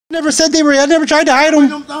Never said they were. I never tried to hide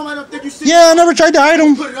them. Yeah, I never tried to hide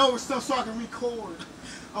them. Put it over so I can record.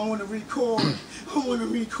 I want to record. I want to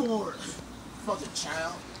record. Fucking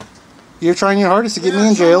child. You're trying your hardest to get me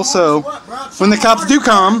in jail, so when the cops do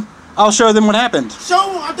come, I'll show them what happened.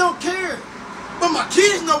 Show them, I don't care. But my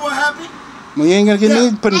kids know what happened. Well, you ain't gonna get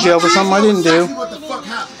me put in jail for something I didn't do. What the fuck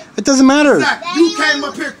happened. It doesn't matter. Exactly. You came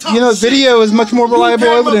up here talking. You know, video is much more reliable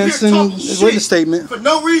evidence than a witness statement. For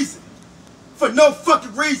no reason. For no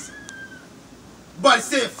fucking reason. But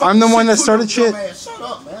said, I'm the one that started shit. Shut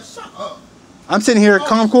up, man. Shut up. I'm sitting here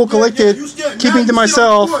calm, cool, collected, keeping to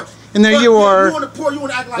myself, and there you are,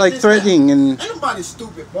 like threatening and. Ain't nobody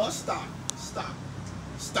stupid, bro. Stop. Stop.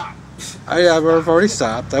 Stop. I've already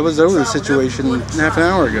stopped. I was over the situation half an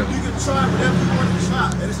hour ago. You can try whatever you want to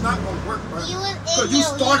try, and it's not gonna work, bro. Because you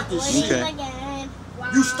started this shit. Okay.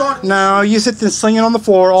 You started. No, you sit there slinging on the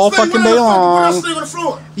floor all fucking day long. What else sling on the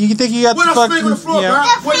floor? You think you got the fucking. What else sling on the floor, bro?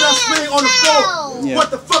 What else sling on the floor? Yeah. What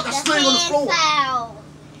the fuck I sling on the floor?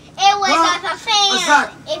 It was like a fan.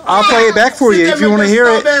 Exactly. I'll play it back for you if you want to hear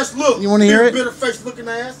it. You want to hear it? Bitter face looking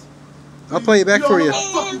ass. I'll play it back for you. You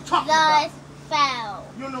don't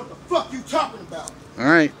know what the fuck you talking about. All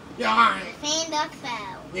right. Yeah, alright. Fan duck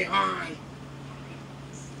foul. Yeah, alright.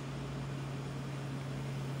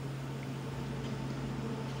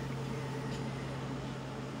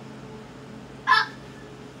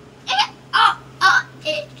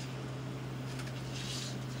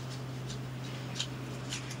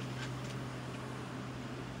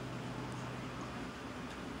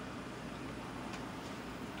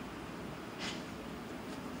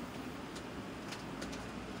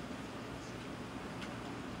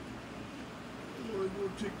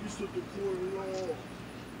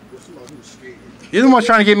 You're the one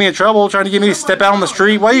trying to get me in trouble, trying to get me to step out on the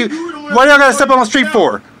street. Why y'all gotta step out on the street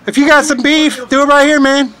for? If you got some beef, do it right here,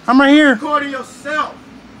 man. I'm right here. Recording yourself.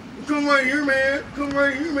 Come right here, man. Come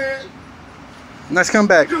right here, man. Nice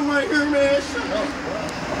comeback. Come right here, man. Shut up.